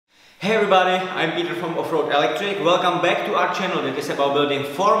Hey everybody, I'm Peter from Off-Road Electric. Welcome back to our channel that is about building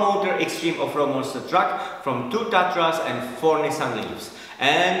 4-motor extreme off-road monster truck from 2 Tatras and 4 Nissan Leafs.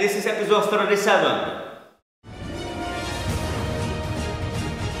 And this is episode 37.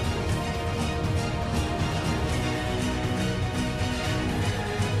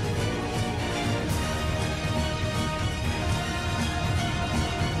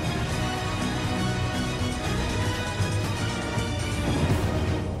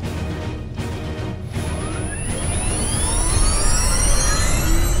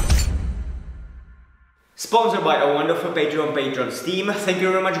 Sponsored by our wonderful patrons team. Thank you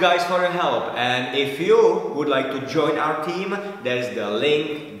very much guys for your help, and if you would like to join our team, there's the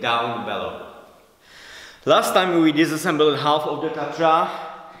link down below. Last time we disassembled half of the Tatra.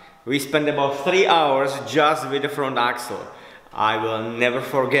 We spent about 3 hours just with the front axle. I will never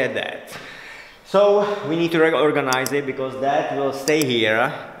forget that. So we need to reorganize it because that will stay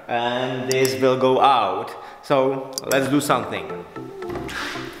here and this will go out. So let's do something.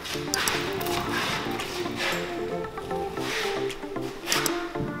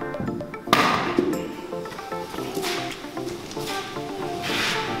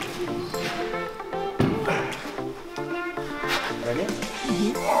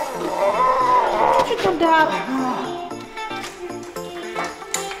 Co to dá?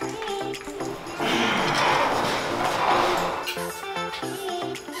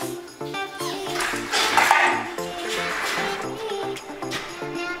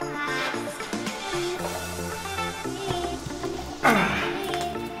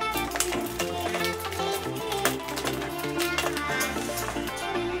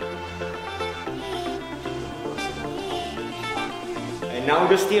 And now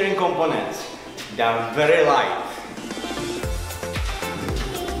the steering components. They are very light.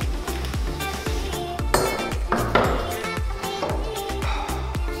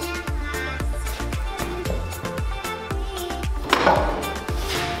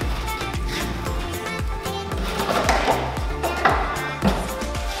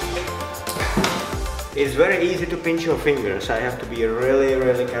 It's very easy to pinch your fingers. I have to be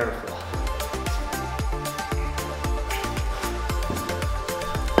really careful.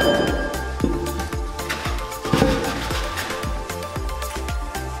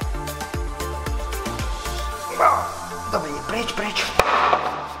 Dobrý, pryč.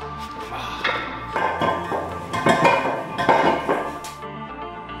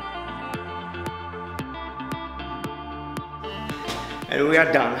 And we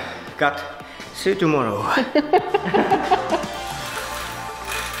are done. Cut. See you tomorrow.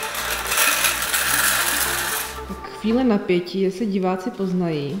 Chvíle napětí, jestli diváci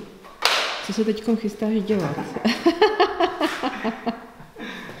poznají, co se teďkom chystáš dělat.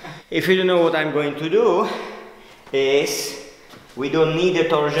 If you don't know what I'm going to do, is we don't need the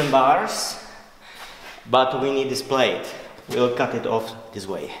torsion bars, but we need this plate. We'll cut it off this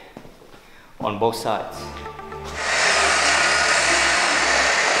way, on both sides.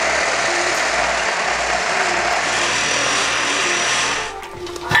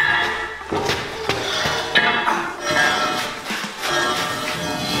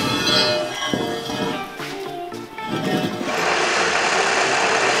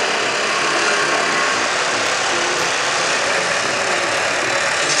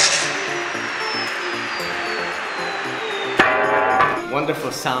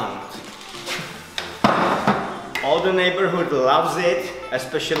 Wonderful sound. All the neighborhood loves it,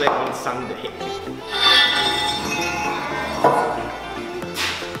 especially on Sunday.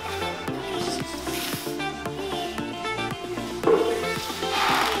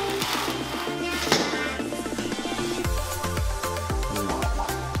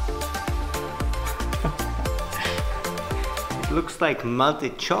 It looks like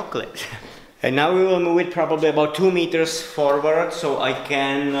melted chocolate. And now we will move it probably about 2 meters forward so I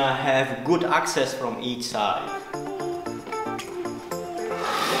can have good access from each side.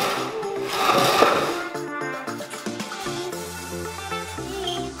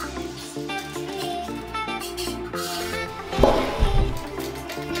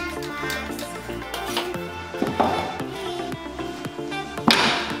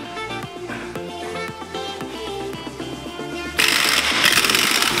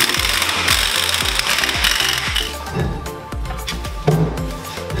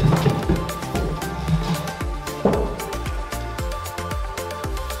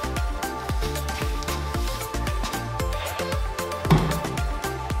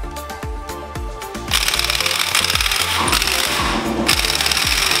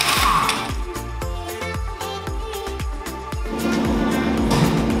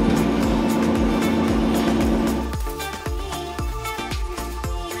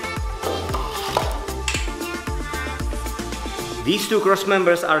 These two cross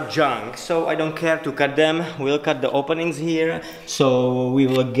members are junk, so I don't care to cut them. We'll cut the openings here, so we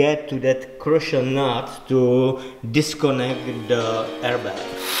will get to that crucial nut to disconnect the airbag.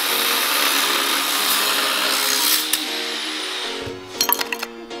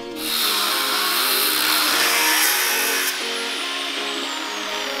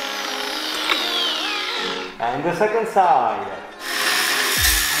 And the second side.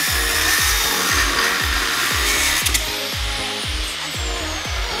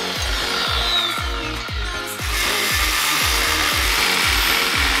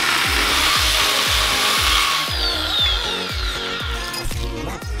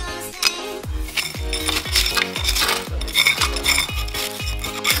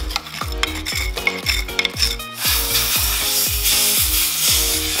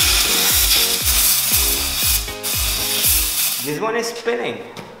 This one is spinning.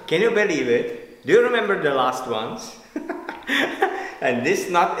 Can you believe it? Do you remember the last ones? And this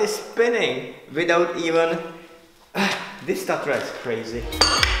nut is spinning without even... This starter is crazy.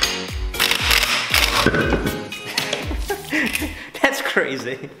 That's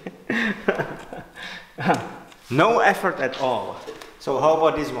crazy. No effort at all. So how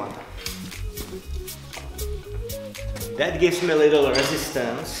about this one? That gives me a little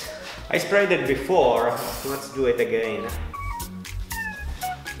resistance. I sprayed it before. Let's do it again.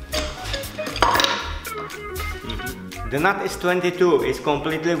 The nut is 22, it's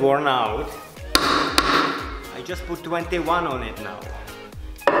completely worn out. I just put 21 on it now.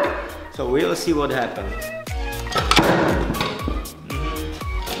 So we'll see what happens.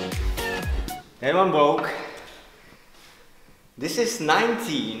 That one broke. This is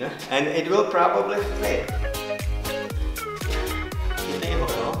 19 and it will probably fit.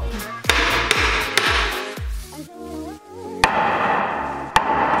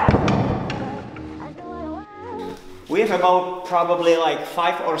 We have about probably like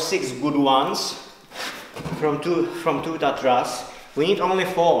 5 or 6 good ones from two Tatras. We need only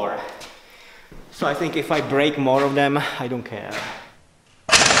 4. So I think if I break more of them, I don't care.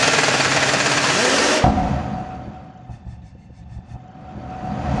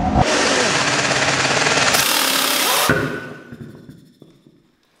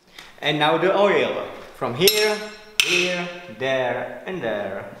 And now the oil. From here, here, there, and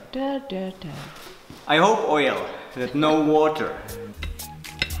there. There, there, there. I hope oil, that no water.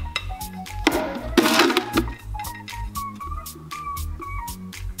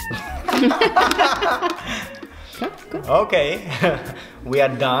 Okay, we are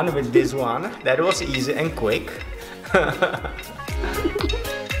done with this one. That was easy and quick.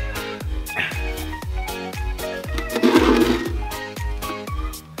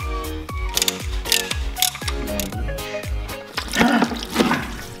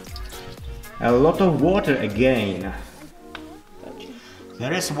 A lot of water again.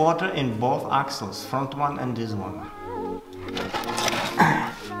 There is water in both axles, front one and this one.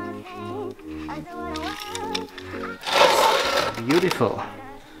 Beautiful.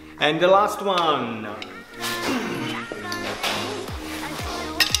 And the last one.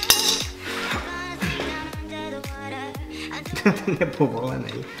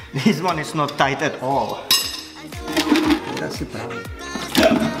 This one is not tight at all.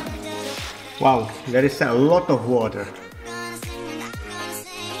 Wow, there is a lot of water.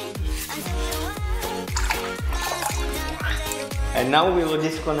 And now we will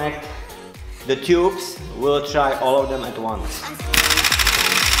disconnect the tubes. We'll try all of them at once.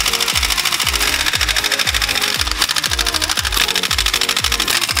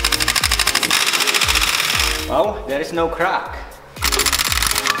 Well, there is no crack.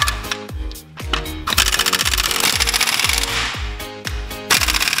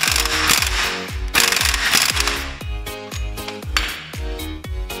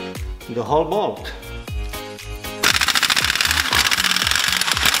 The whole bolt.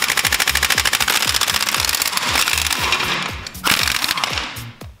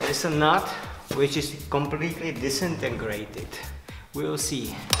 There is a nut which is completely disintegrated. We'll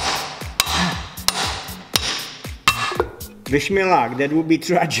see. Wish me luck, that would be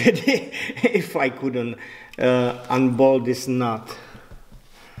tragedy if I couldn't unbolt this nut.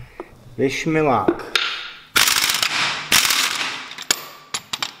 Wish me luck.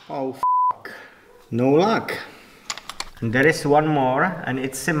 Oh f***. No luck. There is one more and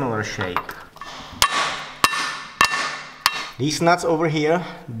it's similar shape. These nuts over here,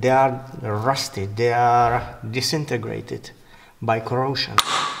 they are rusted, they are disintegrated by corrosion.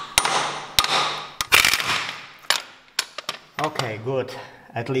 Okay, good.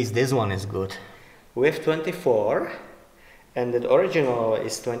 At least this one is good. We have 24 and the original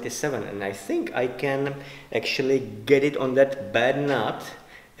is 27, and I think I can actually get it on that bad nut,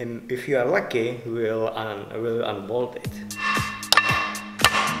 and if you are lucky, we'll unbolt it.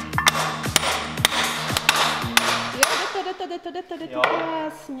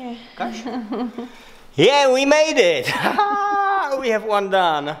 Yeah, we made it! We have one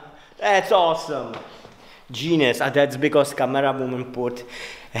done. That's awesome. Genius. That's because camera woman put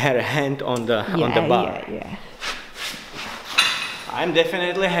her hand on the bar. Yeah. I'm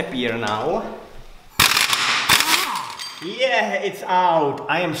definitely happier now. Yeah, it's out.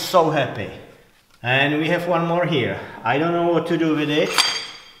 I am so happy. And we have one more here. I don't know what to do with it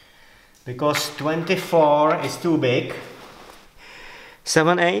because 24 is too big.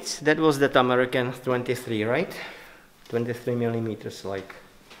 7/8, that was that American 23, right? 23 millimeters, like.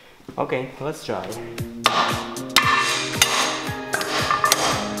 Okay, let's try.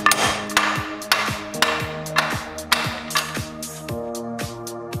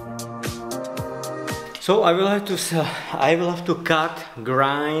 So I will have to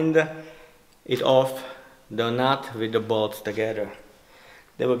grind it off, the nut with the bolts together.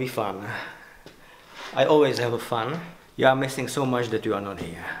 That will be fun. I always have fun. You are missing so much that you are not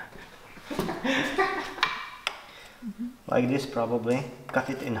here. Like this probably. Cut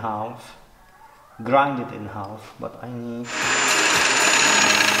it in half. Grind it in half, but I need...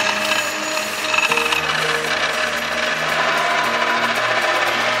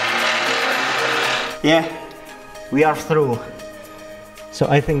 Yeah, we are through. So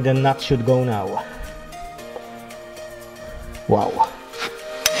I think the nut should go now. Wow.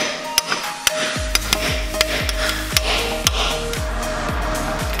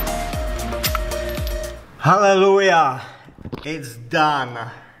 Hallelujah! It's done.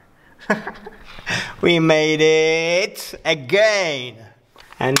 We made it again.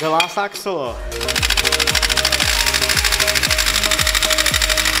 And the last axle.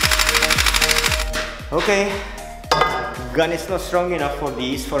 Okay, gun is not strong enough for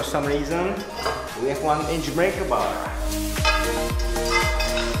these for some reason. We have 1-inch breaker bar.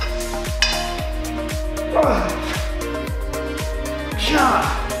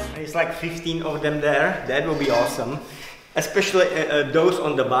 It's like 15 of them there. That will be awesome, especially those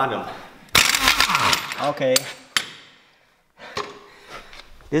on the bottom. Okay,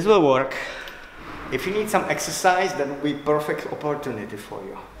 this will work. If you need some exercise, that will be perfect opportunity for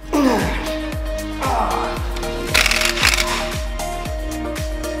you.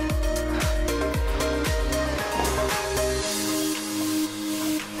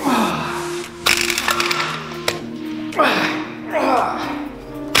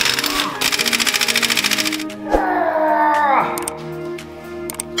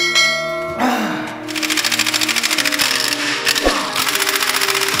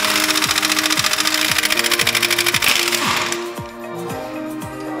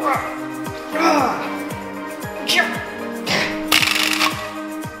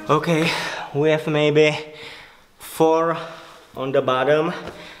 Okay, we have maybe 4 on the bottom,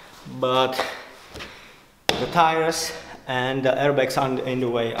 but the tires and the airbags are in the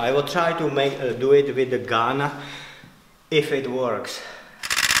way. I will try to do it with the gun if it works.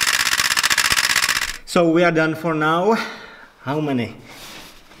 So we are done for now. How many?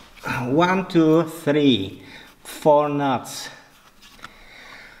 1, 2, 3, 4 nuts.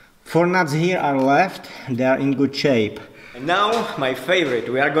 4 nuts here are left. They are in good shape. And now my favorite,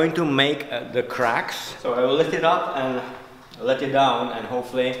 we are going to make the cracks. So I will lift it up and let it down, and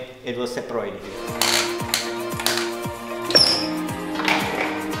hopefully it will separate it.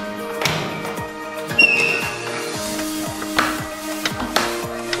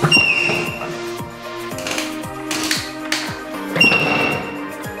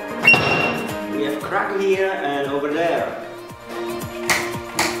 We have crack here and over there.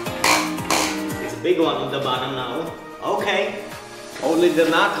 It's a big one on the bottom now. Okay, only the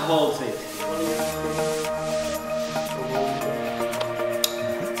nut holds it.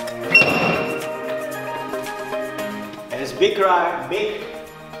 There's big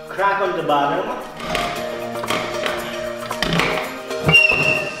crack on the bottom. Wow.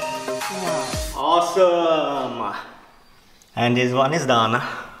 Awesome! And this one is done.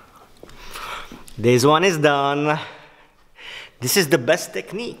 This one is done. This is the best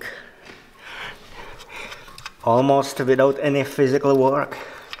technique. Almost without any physical work.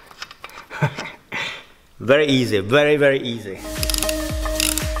 Very easy, very easy.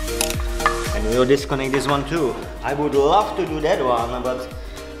 And we'll disconnect this one too. I would love to do that one, but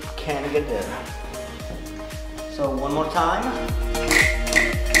can't get there. So one more time.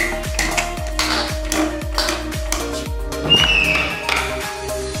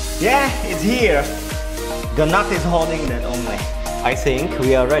 Yeah, it's here. The nut is holding that only. I think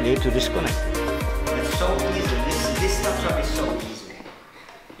we are ready to disconnect. It's so easy. This job is so easy.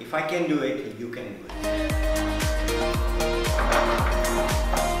 If I can do it, you can do it.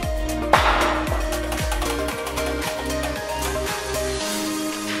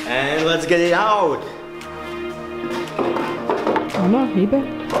 And let's get it out. Ano, hýbe.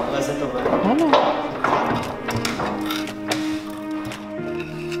 Leze to ven. Ano.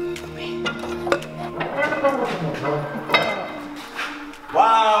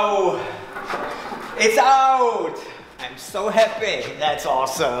 Wow! It's out! I'm so happy. That's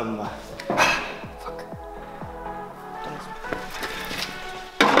awesome. Fuck.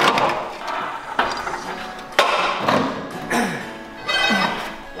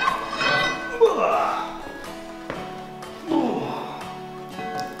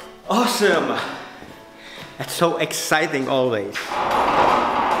 Awesome! That's so exciting always.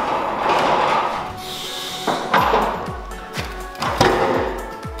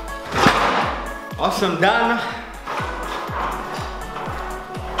 Awesome, done.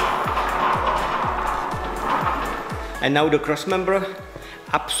 And now the cross member,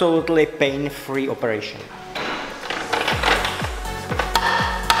 absolutely pain-free operation.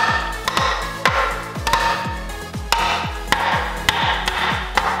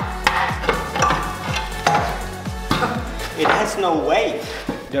 It has no weight.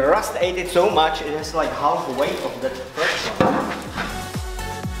 The rust ate it so much, it has like half the weight of that first one.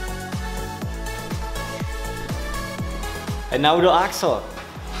 And now the axle.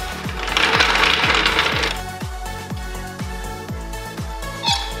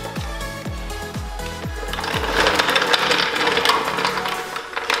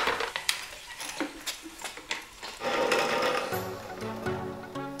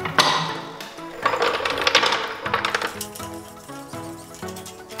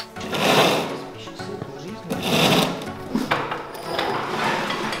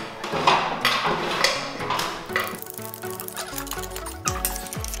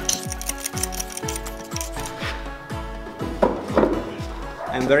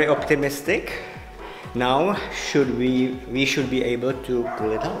 I'm very optimistic. Now we should be able to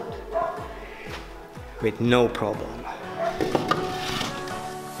pull it out with no problem.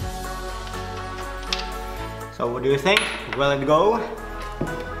 So what do you think? Will it go?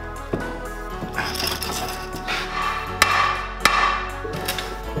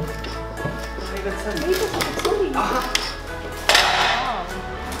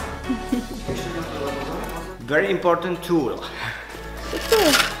 Very important tool.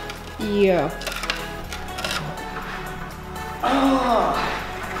 Yeah. Oh.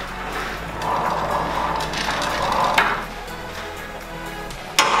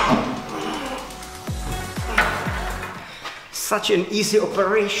 Such an easy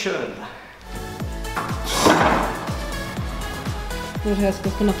operation. Dobře, já si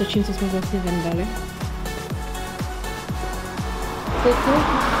to natočím, co jsme vlastně vyndali.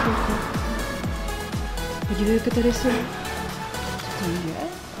 Podívej, jaké tady jsou. Co to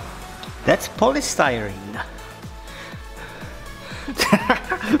je? That's polystyrene.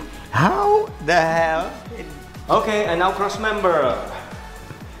 How the hell? Okay, and now cross member.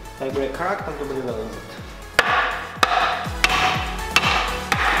 Tady bude krak, tam to bude vylezat.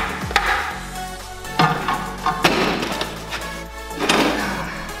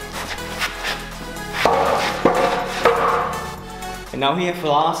 And now we have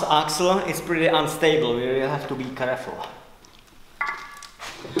last axle. It's pretty unstable. We really have to be careful.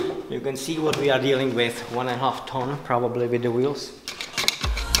 You can see what we are dealing with, 1.5 ton probably with the wheels.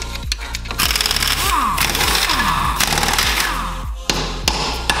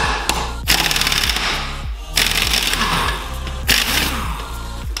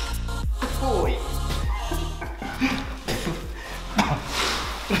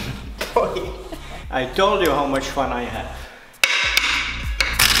 I told you how much fun I have.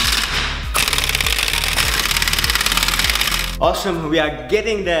 Awesome, we are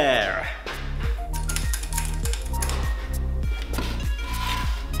getting there.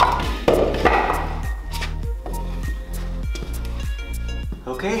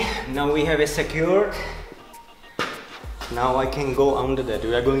 Okay, now we have it secured. Now I can go under that.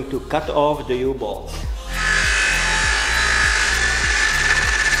 We are going to cut off the U-bolts.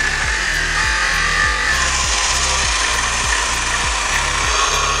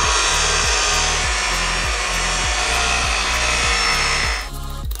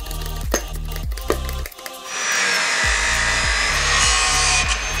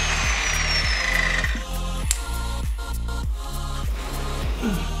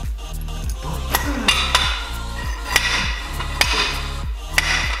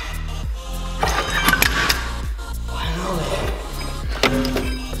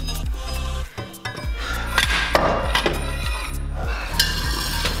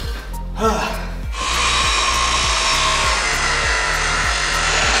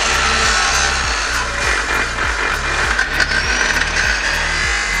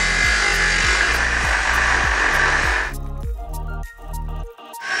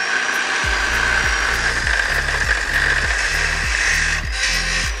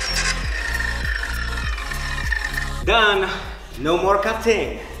 No more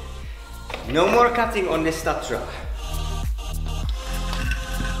cutting. No more cutting on this Tatra.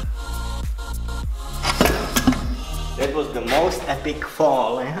 That was the most epic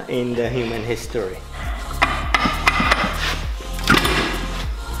fall in the human history.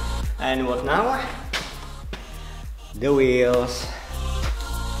 And what now? The wheels.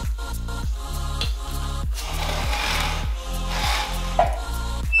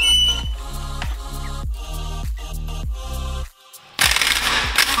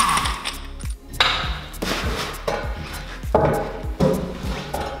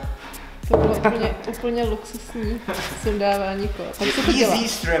 To bylo úplně luxusní sundávání kola. Tak se to dělá.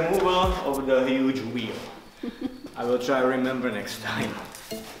 Easiest removal of the huge wheel. I will try to remember next time.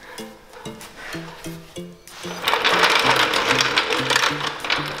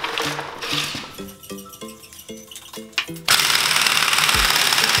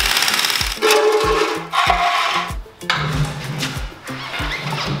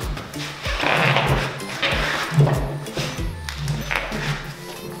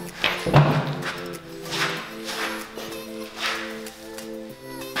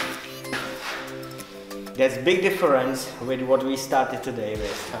 There's big difference with what we started today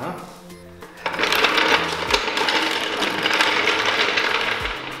with, huh?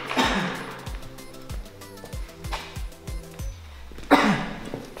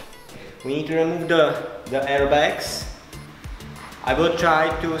 We need to remove the airbags. I will try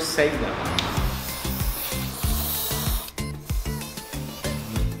to save them.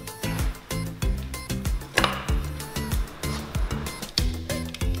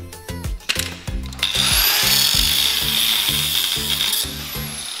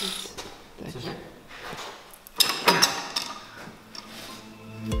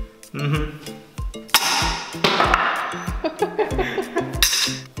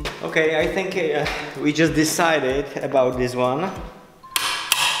 Okay, I think we just decided about this one.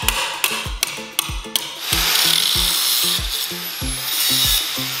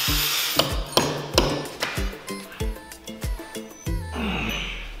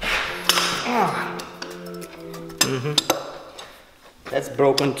 That's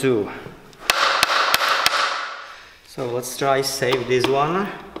broken too. So let's try save this one.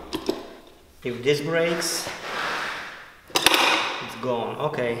 If this breaks, it's gone.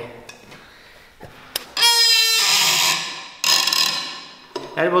 Okay.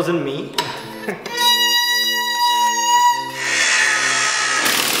 That wasn't me.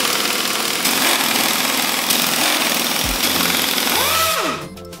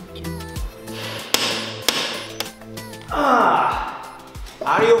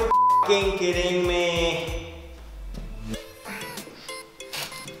 Are you f***ing kidding me?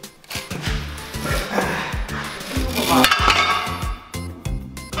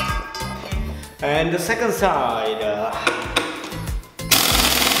 And the second side.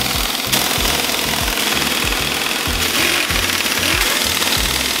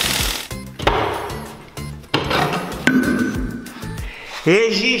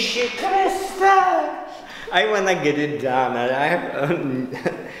 Ježíši Kriste! I wanna get it done, and I have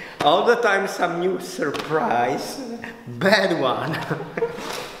all the time some new surprise, bad one.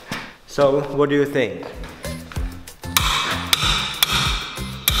 So, what do you think?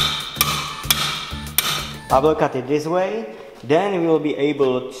 I will cut it this way, then we will be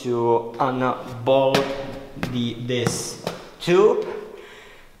able to unbolt this tube,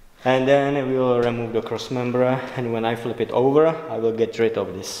 and then we will remove the cross member, and when I flip it over, I will get rid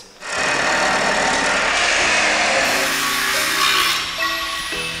of this.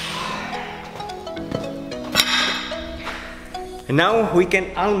 And now we can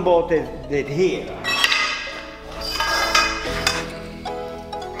unbolt it here.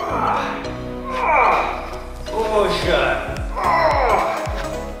 Oh shit!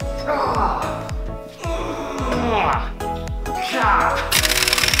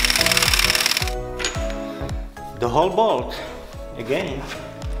 The whole bolt again.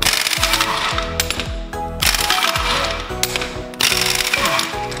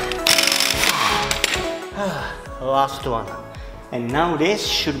 Last one. And now this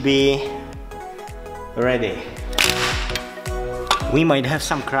should be ready. We might have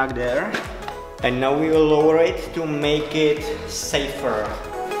some crack there. And now we will lower it to make it safer.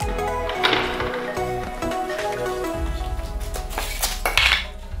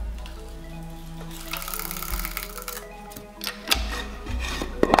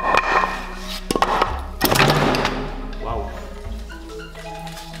 Wow.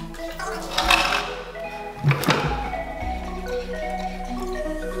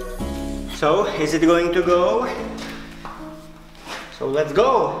 So, is it going to go? So let's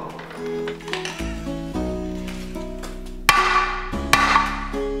go!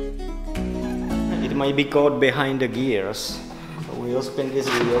 might be caught behind the gears. So we'll spin this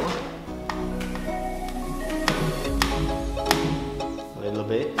wheel a little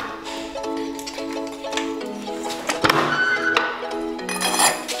bit.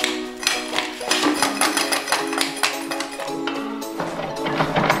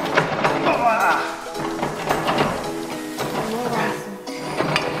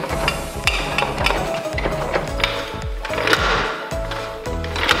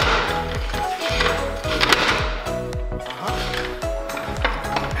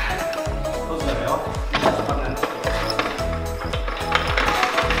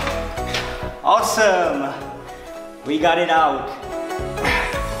 Awesome! We got it out.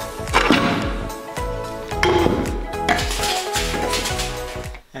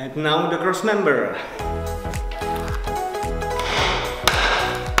 And now the cross member.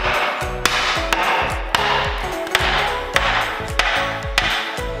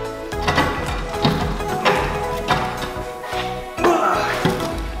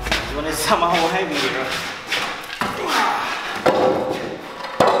 This one is somehow heavier.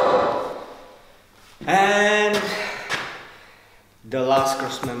 And the last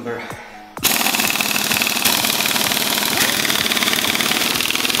cross member.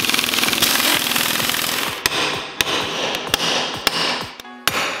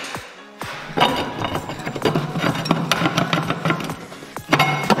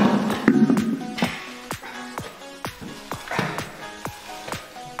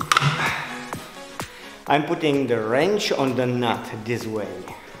 I'm putting the wrench on the nut this way.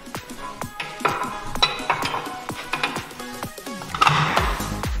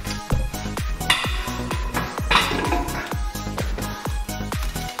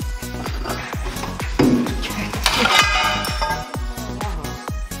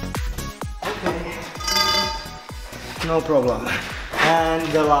 No problem. And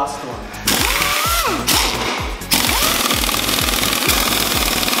the last one.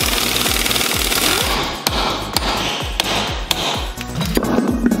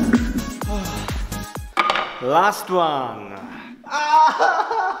 Last one.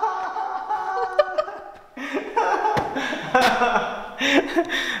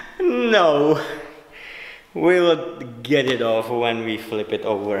 No. We will get it off when we flip it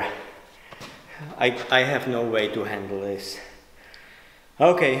over. I have no way to handle this.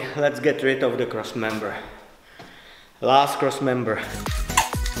 Okay, let's get rid of the cross member. Last cross member.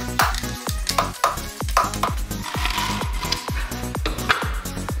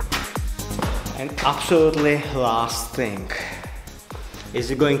 And absolutely last thing.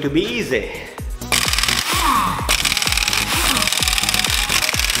 Is it going to be easy?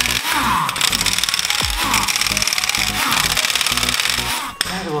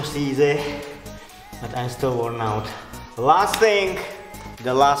 That was easy. But I'm still worn out. Last thing,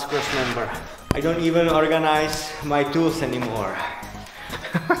 the last cross member. I don't even organize my tools anymore.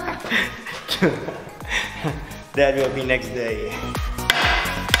 That will be next day.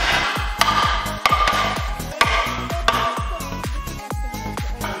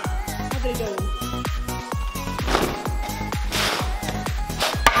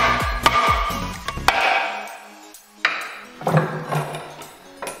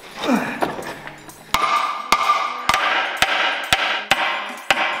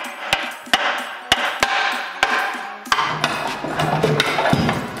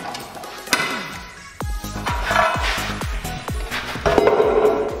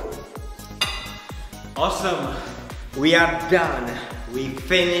 Awesome! We are done. We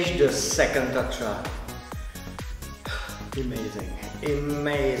finished the second Tatra. Amazing,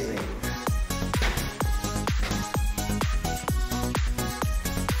 amazing.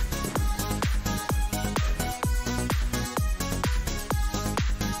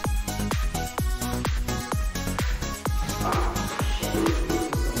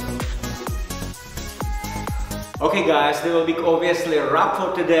 Okay guys, that will be obviously a wrap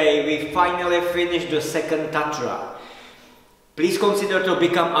for today. We finally finished the second Tatra. Please consider to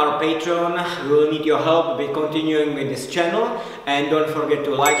become our patron. We will need your help with continuing with this channel. And don't forget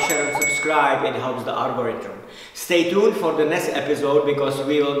to like, share and subscribe. It helps the algorithm. Stay tuned for the next episode because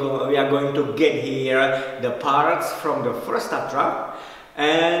we are going to get here the parts from the first Tatra.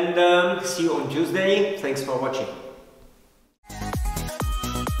 And see you on Tuesday. Thanks for watching.